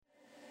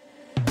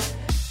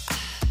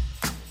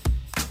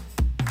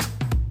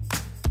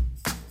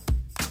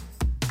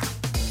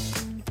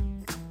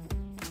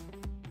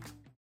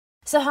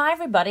So hi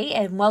everybody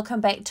and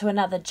welcome back to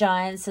another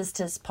Giant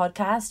Sisters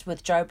podcast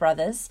with Joe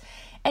Brothers.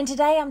 And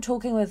today I'm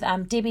talking with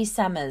Debbie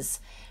Summers.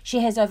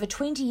 She has over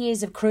 20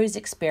 years of cruise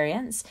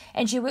experience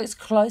and she works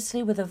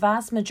closely with a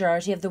vast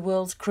majority of the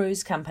world's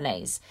cruise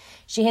companies.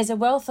 She has a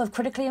wealth of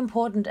critically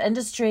important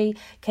industry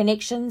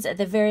connections at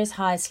the various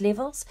highest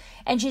levels,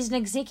 and she's an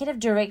executive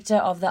director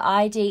of the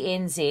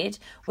IDNZ,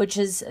 which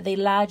is the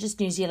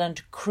largest New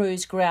Zealand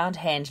cruise ground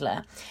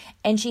handler.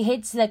 And she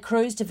heads the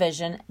cruise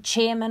division,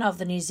 chairman of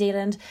the New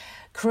Zealand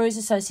Cruise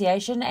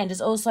Association, and is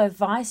also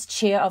vice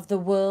chair of the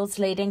world's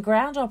leading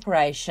ground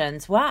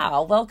operations.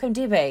 Wow, welcome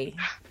Debbie.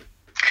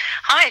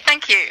 Hi,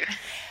 thank you.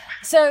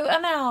 So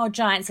on our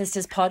Giant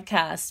Sisters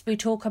podcast, we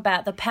talk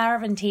about the power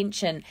of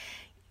intention.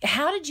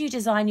 How did you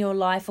design your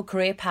life or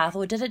career path,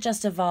 or did it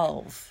just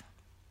evolve?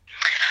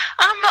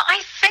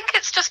 I think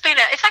it's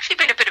actually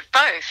been a bit of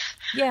both.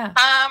 Yeah.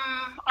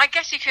 I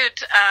guess you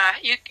could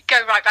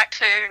go right back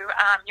to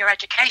your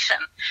education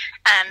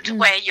and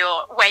where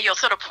you're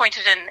sort of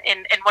pointed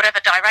in whatever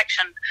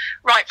direction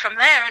right from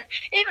there. And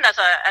even as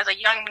a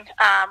young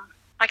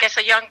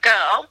a young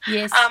girl,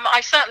 yes.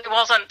 I certainly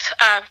wasn't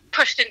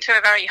pushed into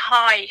a very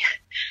high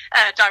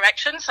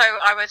direction. So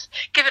I was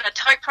given a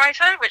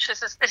typewriter,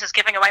 this is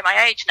giving away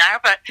my age now,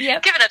 but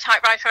yep. Given a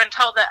typewriter and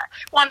told that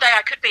one day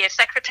I could be a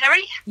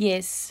secretary.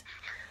 Yes.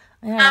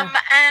 Yeah.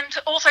 And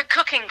also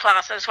cooking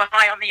classes were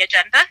high on the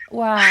agenda.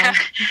 Wow.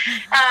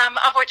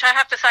 Of which I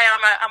have to say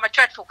I'm a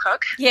dreadful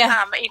cook.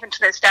 Yeah. Even to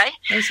this day.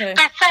 Me too.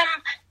 But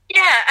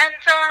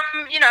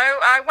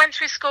I went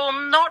through school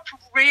not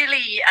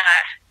really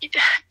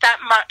that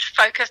much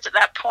focused at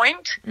that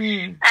point.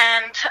 And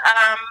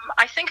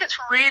I think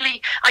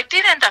I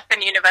did end up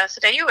in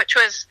university, which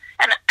was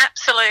an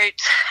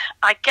absolute,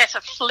 I guess,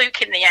 a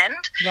fluke in the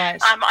end.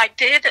 Right. I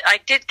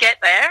did get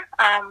there,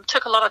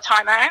 took a lot of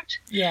time out.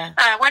 Yeah.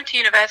 Went to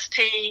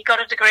university,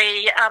 got a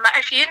degree,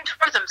 actually in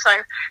tourism, so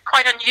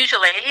quite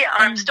unusually,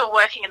 I'm still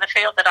working in the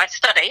field that I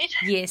studied.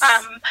 Yes.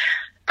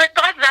 But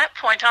by that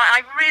point,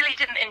 I really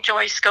didn't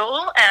enjoy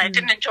school, and I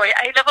didn't enjoy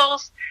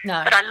A-levels,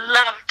 No. but I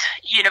loved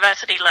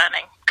university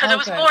learning, because it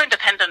was more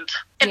independent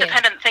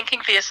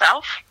thinking for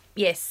yourself,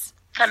 Yes.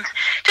 and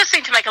just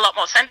seemed to make a lot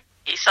more sense.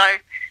 So,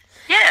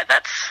 yeah,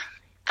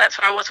 that's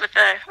where I was with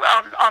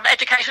on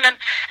education, and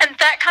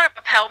that kind of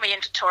propelled me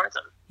into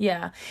tourism.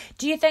 Yeah.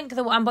 Do you think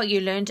what you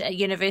learned at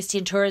university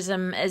in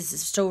tourism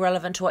is still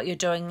relevant to what you're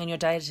doing in your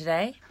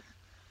day-to-day?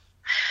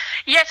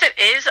 Yes, it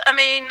is. I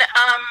mean,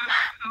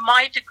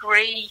 my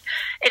degree,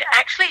 it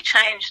actually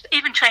changed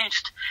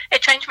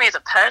me as a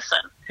person.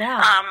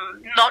 Wow.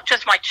 Not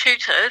just my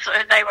tutors,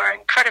 they were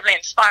incredibly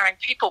inspiring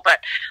people,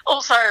 but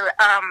also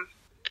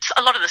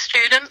a lot of the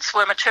students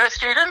were mature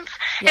students.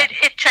 Yeah.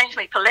 It changed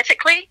me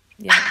politically.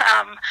 Yeah.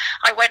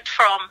 I went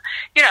from,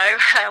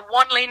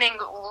 one leaning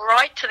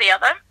right to the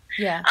other.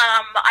 Yeah.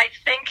 I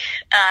think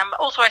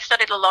also I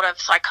studied a lot of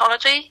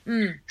psychology,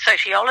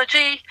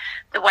 sociology,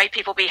 the way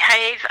people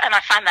behave, and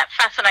I found that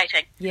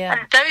fascinating. Yeah.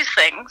 And those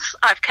things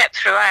I've kept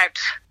throughout,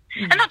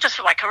 and not just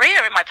for my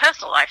career, in my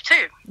personal life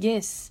too.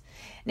 Yes.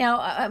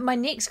 Now, my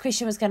next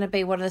question was going to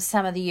be, what are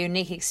some of the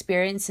unique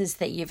experiences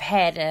that you've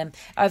had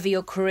over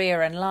your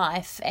career and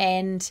life?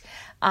 And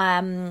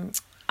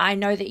I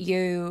know that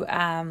you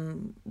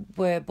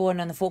were born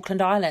on the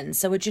Falkland Islands,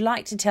 so would you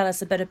like to tell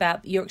us a bit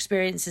about your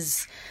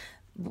experiences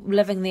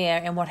living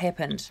there and what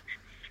happened?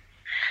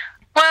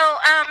 Well,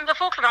 the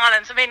Falkland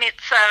Islands, I mean,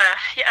 it's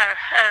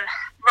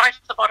right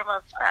at the bottom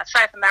of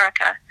South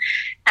America,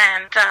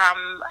 and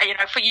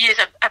for years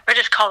a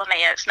British colony.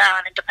 It's now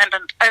an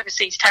independent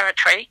overseas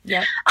territory.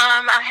 Yeah.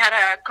 I had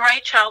a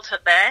great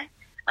childhood there,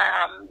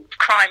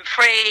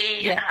 crime-free.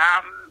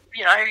 Yeah.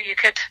 You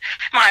could.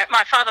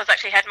 My father's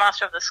actually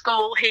headmaster of the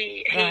school.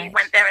 He Right.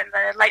 went there in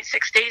the late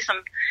 60s, and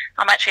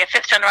I'm actually a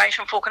fifth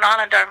generation Falkland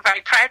Islander. I'm very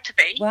proud to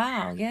be.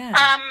 Wow.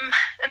 Yeah.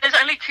 And there's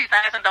only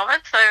 2,000 of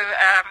us, so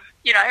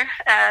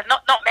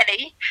not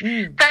many.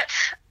 But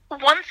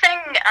one thing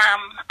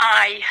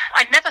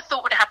I never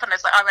thought would happen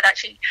is that I would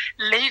actually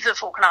leave the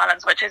Falkland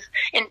Islands, which is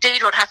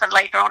indeed what happened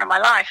later on in my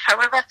life.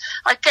 However,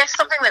 I guess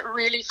something that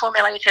really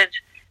formulated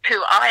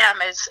who I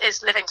am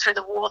is living through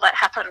the war that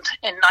happened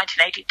in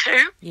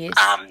 1982. Yes.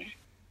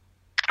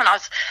 And I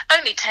was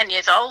only 10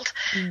 years old,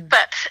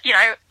 but,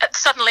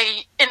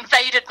 suddenly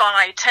invaded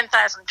by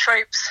 10,000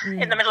 troops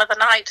in the middle of the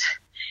night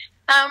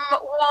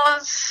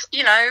was,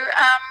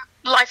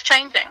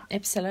 life-changing.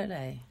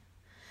 Absolutely.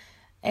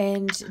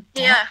 And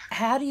Yeah.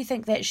 how do you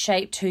think that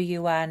shaped who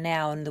you are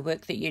now and the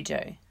work that you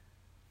do?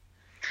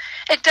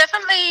 It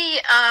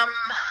definitely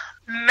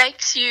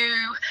makes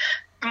you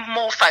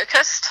more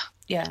focused.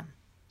 Yeah.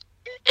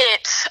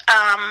 It,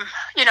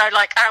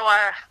 like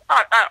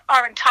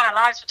our entire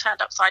lives were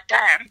turned upside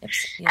down.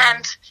 Yeah.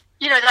 And,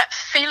 that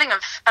feeling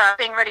of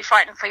being really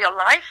frightened for your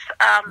life,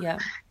 Yeah.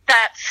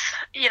 that's,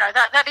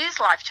 that is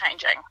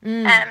life-changing.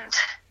 And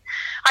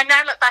I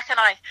now look back and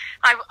I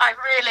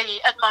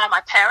really admire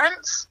my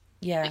parents.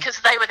 Yeah. Because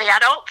they were the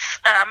adults,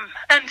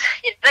 and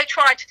they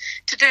tried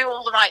to do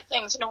all the right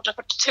things in order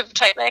to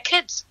protect their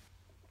kids.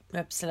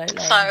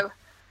 Absolutely. So,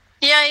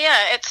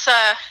 Yeah.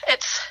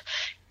 It's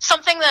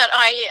something that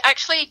I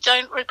actually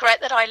don't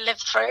regret that I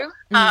lived through,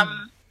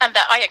 and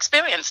that I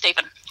experienced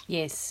even.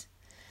 Yes.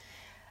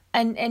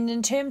 And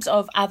in terms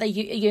of other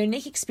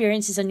unique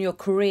experiences in your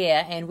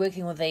career and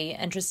working with the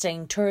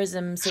interesting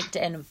tourism sector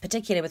and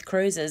particularly with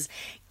cruises,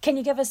 can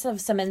you give us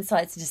some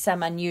insights into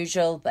some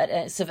unusual but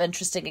sort of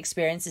interesting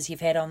experiences you've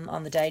had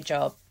on the day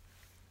job?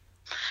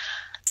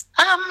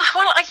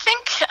 Well, I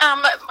think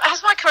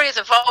as my career's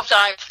evolved,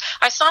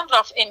 I started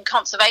off in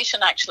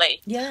conservation,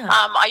 actually. Yeah.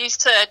 I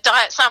used to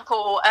diet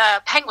sample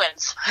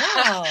penguins.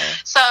 Wow.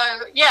 So,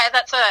 yeah,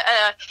 that's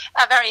a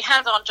very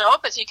hands-on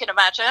job, as you can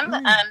imagine.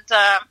 And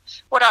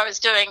what I was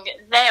doing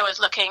there was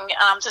looking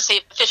to see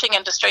if the fishing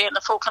industry in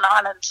the Falkland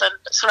Islands and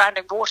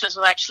surrounding waters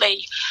was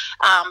actually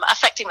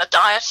affecting the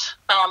diet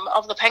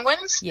of the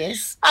penguins.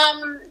 Yes.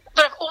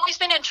 But I've always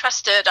been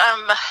interested.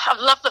 I've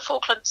loved the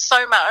Falklands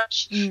so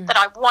much that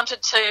I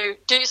wanted to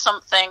do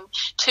something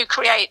to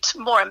create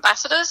more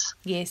ambassadors.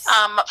 Yes.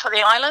 For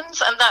the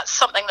islands, and that's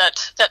something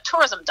that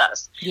tourism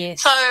does.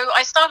 Yes. So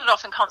I started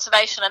off in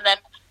conservation and then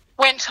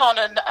went on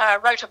and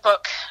wrote a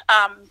book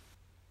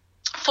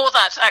for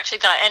that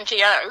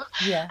NGO.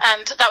 Yeah.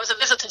 And that was a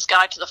visitor's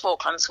guide to the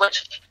Falklands,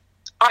 which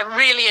I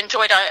really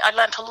enjoyed. I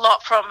learned a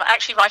lot from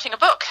actually writing a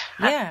book.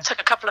 Yeah. It took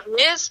a couple of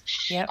years,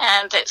 Yep.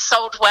 and it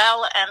sold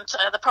well, and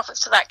the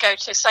profits to that go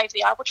to Save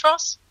the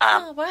Albatross.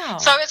 Oh, wow.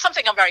 So it's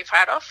something I'm very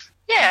proud of.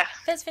 Yeah.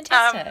 That's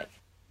fantastic.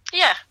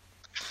 Yeah.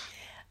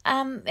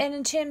 And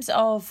in terms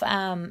of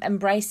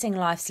embracing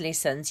life's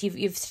lessons,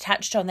 you've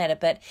touched on that a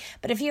bit.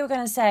 But if you were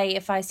going to say,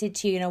 if I said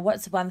to you,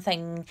 what's one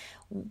thing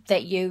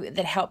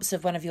that helps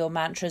with one of your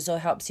mantras or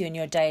helps you in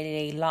your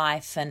daily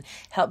life and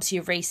helps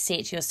you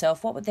reset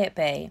yourself, what would that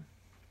be?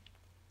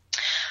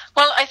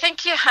 Well, I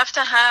think you have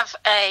to have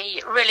a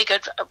really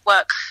good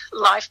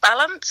work-life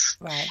balance.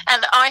 Right.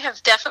 And I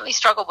have definitely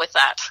struggled with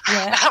that,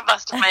 Yeah. I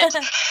must admit.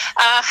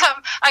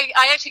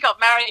 I actually got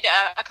married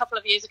a couple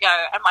of years ago,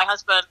 and my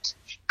husband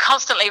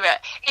constantly,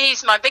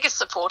 he's my biggest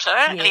supporter,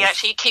 and he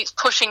actually keeps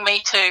pushing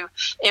me to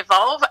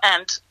evolve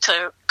and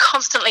to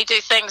constantly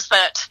do things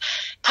that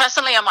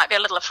personally I might be a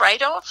little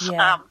afraid of.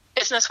 Yeah.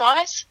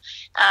 Business-wise,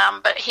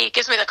 but he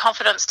gives me the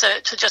confidence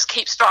to just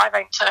keep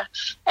striving to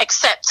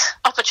accept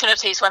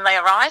opportunities when they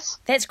arise.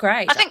 That's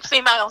great. I think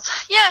females,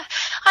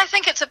 I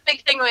think it's a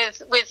big thing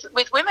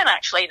with women,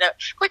 actually, that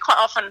we quite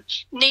often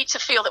need to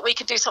feel that we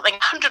can do something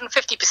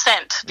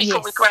 150%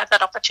 before we grab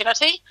that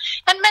opportunity,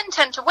 and men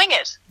tend to wing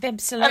it.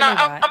 Absolutely and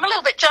right. I'm a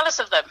little bit jealous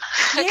of them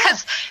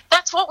because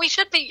that's what we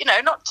should be,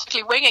 not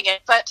particularly winging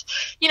it, but,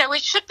 we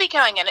should be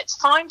going in. It's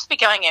fine to be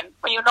going in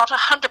when you're not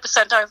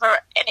 100% over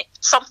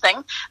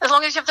something, as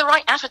long as you have the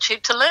right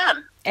attitude to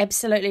learn.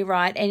 Absolutely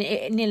right.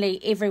 And nearly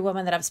every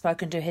woman that I've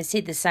spoken to has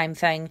said the same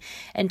thing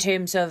in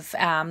terms of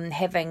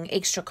having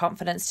extra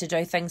confidence to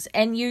do things.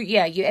 And you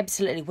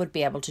absolutely would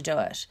be able to do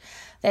it.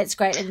 That's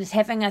great. And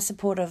having a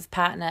supportive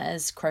partner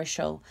is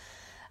crucial.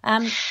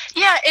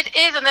 Yeah, it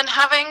is. And then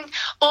having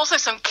also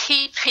some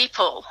key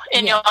people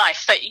in your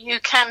life that you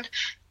can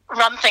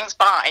run things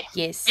by.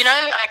 Yes.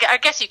 I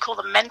guess you call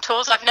them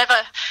mentors. I've never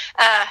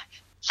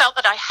felt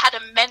that I had a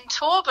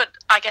mentor, but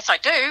I guess I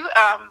do.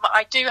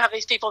 I do have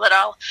these people that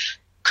I'll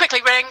quickly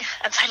ring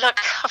and say, look,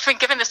 I've been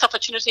given this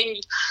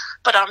opportunity,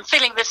 but I'm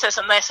feeling this,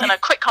 and a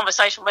quick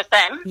conversation with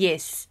them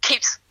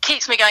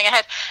keeps me going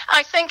ahead.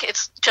 I think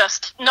it's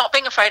just not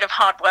being afraid of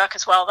hard work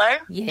as well, though,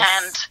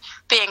 and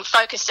being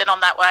focused in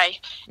on that way.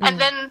 And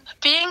then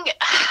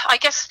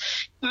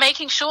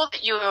making sure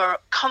that you're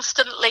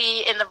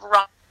constantly in the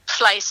right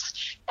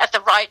place at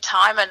the right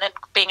time, and then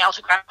being able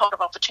to grab hold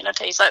of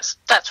opportunities.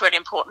 That's really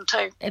important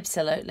too.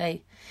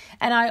 Absolutely.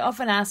 And I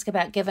often ask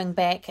about giving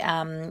back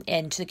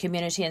and to the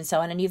community and so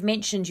on. And you've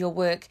mentioned your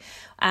work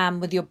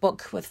with your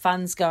book, with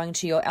funds going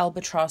to your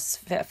Albatross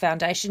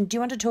Foundation. Do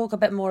you want to talk a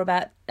bit more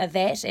about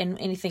that and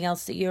anything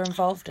else that you're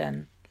involved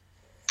in?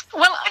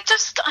 Well,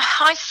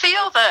 I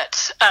feel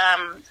that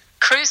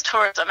cruise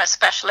tourism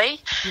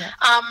especially,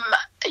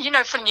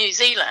 for New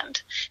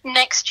Zealand,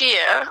 next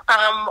year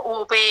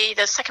will be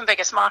the second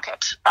biggest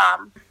market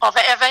of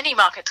any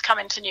market to come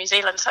into New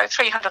Zealand. So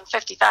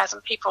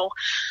 350,000 people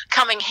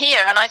coming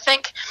here. And I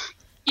think,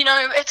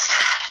 it's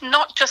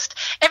not just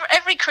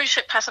every cruise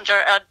ship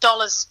passenger,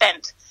 dollars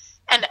spent.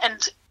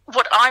 And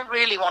what I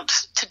really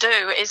want to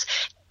do is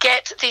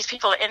get these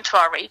people into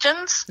our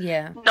regions,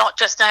 not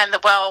just down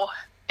the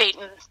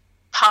well-beaten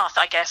path,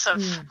 I guess,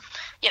 of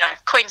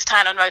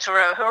Queenstown and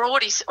Rotorua, who are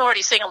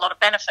already seeing a lot of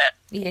benefit.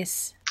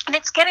 Yes. And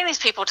it's getting these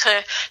people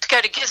to go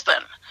to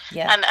Gisborne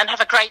and have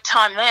a great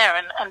time there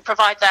and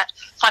provide that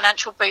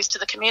financial boost to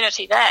the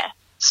community there.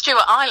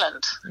 Stewart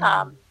Island,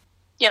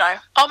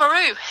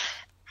 Oamaru,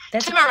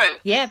 Timaru.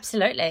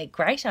 Absolutely.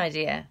 Great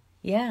idea.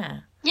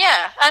 Yeah.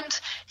 Yeah, and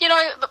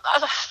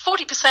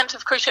 40%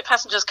 of cruise ship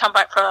passengers come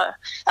back for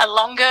a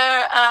longer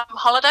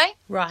holiday.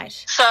 Right.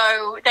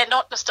 So they're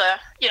not just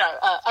 8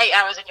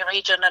 hours in your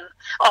region and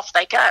off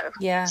they go.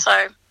 Yeah.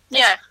 So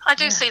I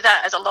do see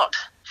that as a lot.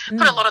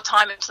 Put a lot of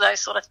time into those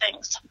sort of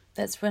things.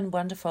 That's been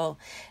wonderful.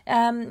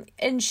 In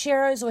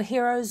sheroes or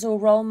heroes or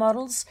role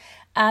models,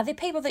 Are there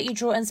people that you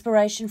draw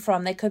inspiration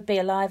from? They could be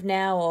alive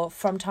now or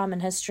from time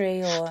in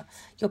history, or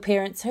your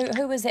parents.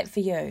 Who was that for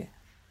you?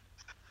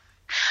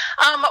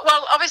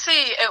 Well, obviously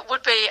it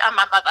would be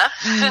my mother,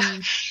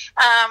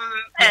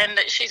 and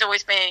she's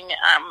always been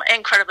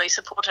incredibly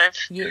supportive.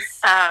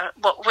 Yes.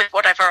 With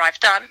whatever I've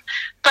done.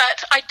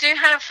 But I do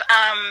have,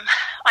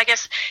 I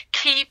guess,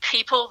 key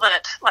people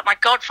that, like my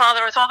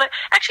godfather as well, that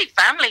actually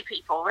family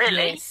people,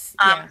 really, yes.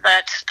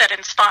 that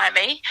inspire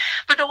me.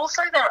 But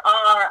also there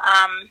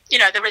are,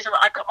 the reason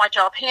I got my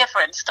job here,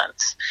 for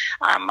instance,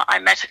 I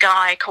met a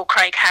guy called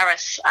Craig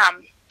Harris.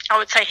 I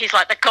would say he's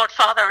like the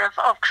godfather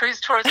of cruise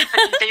tourism for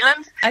New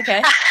Zealand. Okay.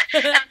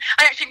 And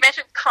I actually met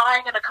him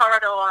crying in a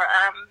corridor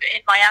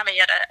in Miami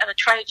at a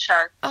trade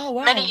show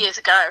many years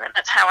ago, and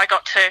that's how I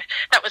got to.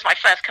 That was my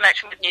first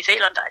connection with New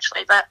Zealand,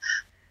 actually. But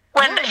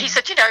when he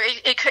said,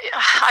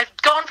 I'd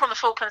gone from the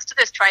Falklands to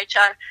this trade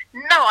show,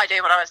 no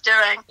idea what I was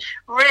doing,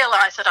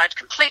 realised that I'd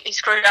completely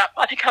screwed up.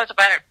 I think I was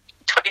about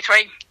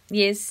 23.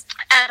 Yes.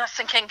 And I was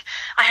thinking,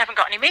 I haven't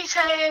got any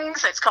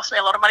meetings, it's cost me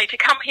a lot of money to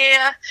come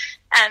here.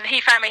 And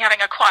he found me having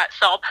a quiet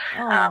sob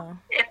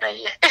in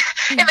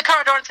the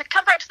corridor and said,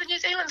 come back to the New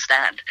Zealand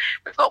stand.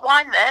 We've got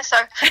wine there. So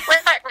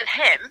went back with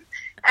him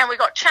and we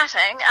got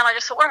chatting, and I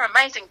just thought, what an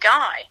amazing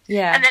guy.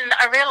 Yeah. And then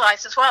I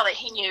realised as well that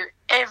he knew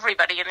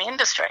everybody in the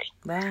industry.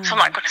 Wow. So I'm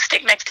like, going to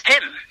stick next to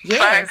him.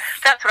 Yes. So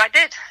that's what I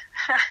did.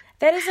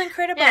 That is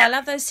incredible. Yeah. I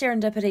love those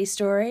serendipity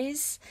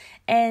stories.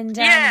 And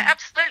yeah,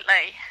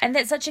 absolutely. And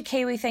that's such a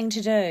Kiwi thing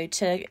to do,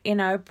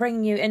 to,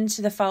 bring you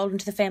into the fold,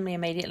 into the family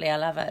immediately. I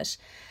love it.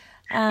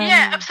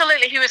 Yeah,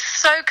 absolutely. He was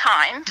so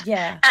kind.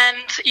 Yeah.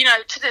 And,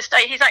 to this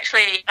day, he's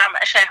actually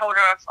a shareholder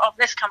of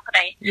this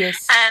company.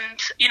 Yes. And,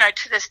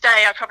 to this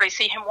day, I probably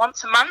see him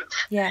once a month.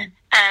 Yeah.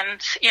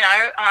 And,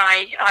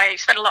 I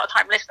spend a lot of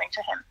time listening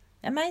to him.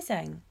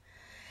 Amazing.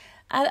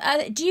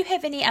 Do you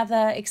have any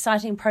other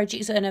exciting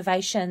projects or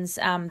innovations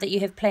that you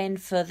have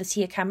planned for this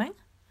year coming?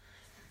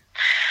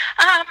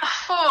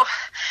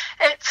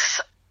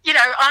 It's,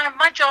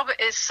 my job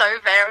is so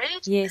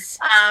varied. Yes.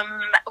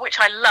 Which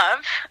I love,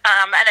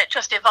 and it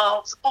just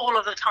evolves all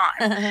of the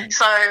time.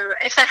 So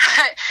and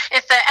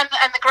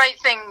the great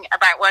thing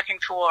about working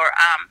for,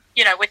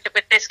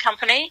 with this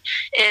company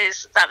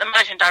is that the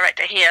managing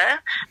director here,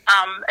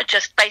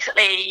 just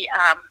basically,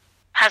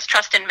 has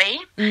trust in me,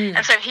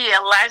 and so he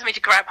allows me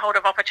to grab hold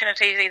of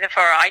opportunities either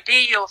for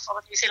ID or for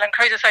the New Zealand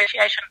Cruise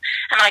Association,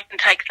 and I can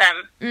take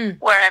them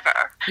wherever.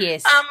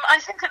 Yes. I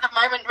think at the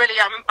moment, really,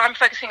 I'm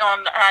focusing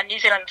on New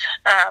Zealand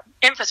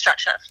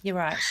infrastructure. You're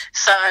right.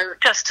 So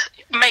just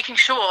making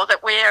sure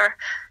that we're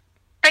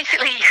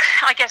basically,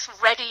 I guess,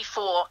 ready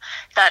for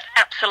that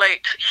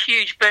absolute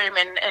huge boom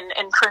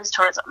in cruise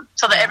tourism,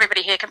 so that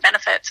everybody here can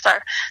benefit. So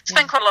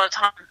spend quite a lot of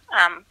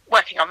time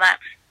working on that.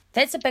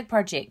 That's a big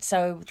project,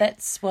 so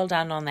that's well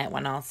done on that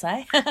one, I'll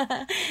say.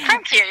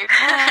 Thank you.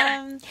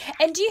 And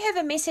do you have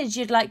a message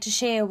you'd like to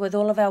share with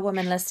all of our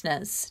women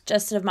listeners?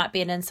 Just sort of might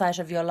be an insight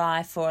of your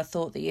life or a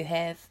thought that you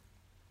have.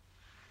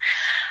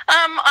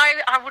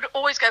 I would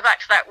always go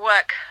back to that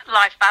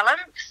work-life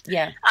balance.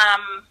 Yeah.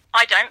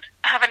 I don't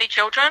have any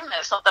children.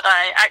 It's not that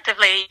I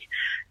actively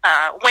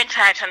went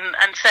out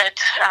and said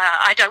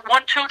I don't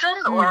want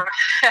children or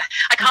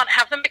I can't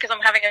have them because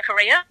I'm having a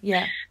career.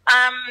 Yeah.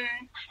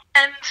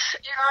 And,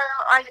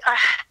 I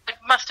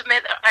must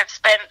admit that I've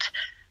spent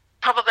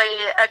probably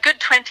a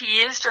good 20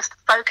 years just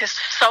focused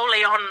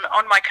solely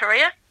on my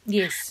career.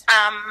 Yes.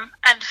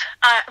 And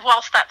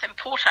whilst that's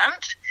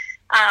important,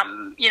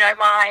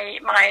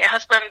 my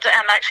husband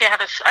and actually I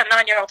have a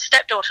 9-year-old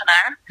stepdaughter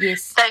now.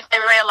 Yes. They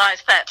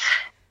realise that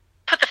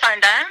put the phone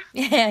down.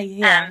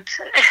 Yeah. And,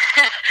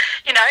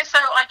 so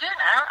I do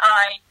now.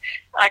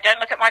 I don't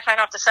look at my phone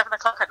after 7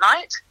 o'clock at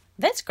night.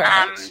 That's great.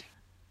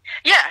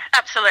 Yeah,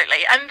 absolutely.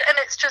 And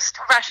it's just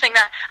rationing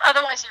that.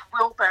 Otherwise, you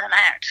will burn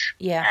out.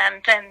 Yeah.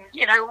 And then,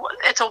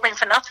 it's all been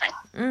for nothing.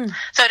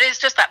 So it is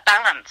just that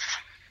balance.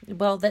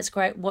 Well, that's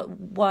great.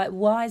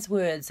 Wise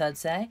words, I'd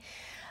say.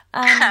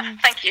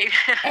 Thank you.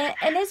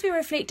 and as we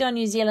reflect on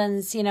New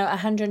Zealand's,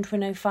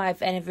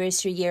 125th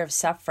anniversary year of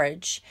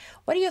suffrage,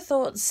 what are your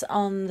thoughts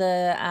on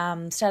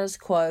the status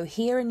quo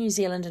here in New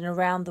Zealand and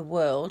around the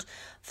world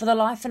for the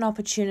life and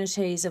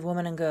opportunities of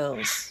women and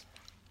girls?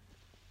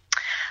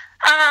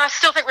 I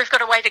still think we've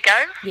got a way to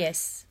go.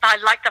 Yes. I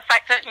like the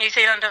fact that New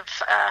Zealand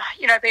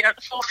have, been at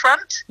the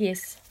forefront.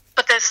 Yes.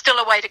 But there's still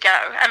a way to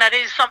go, and that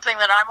is something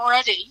that I'm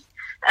already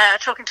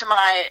talking to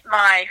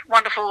my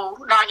wonderful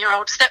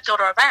 9-year-old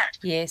stepdaughter about.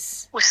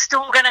 Yes. We're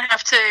still going to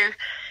have to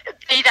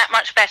be that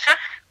much better.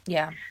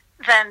 Yeah.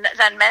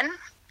 Than men.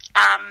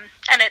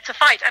 And it's a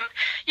fight. And,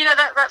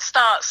 that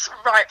starts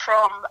right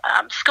from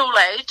school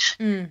age.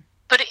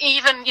 But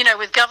even,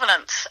 with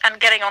governance and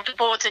getting onto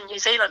boards in New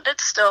Zealand,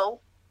 it's still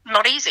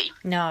not easy.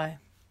 No.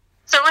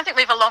 So I think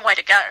we have a long way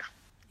to go.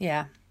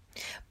 Yeah.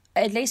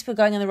 At least we're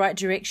going in the right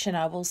direction,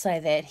 I will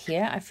say that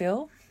here, I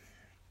feel.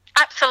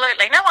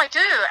 Absolutely. No, I do.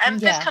 And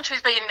this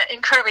country's been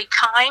incredibly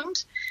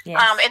kind in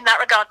that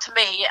regard to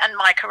me and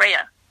my career.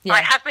 Yeah.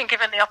 I have been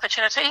given the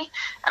opportunity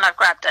and I've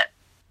grabbed it.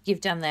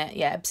 You've done that.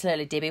 Yeah,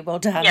 absolutely, Debbie. Well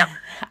done. Yep.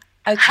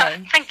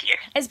 Okay. Thank you.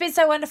 It's been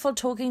so wonderful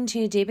talking to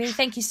you, Debbie.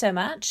 Thank you so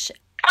much.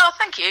 Oh,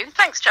 thank you.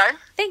 Thanks, Jo.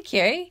 Thank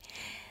you.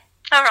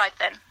 All right,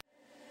 then.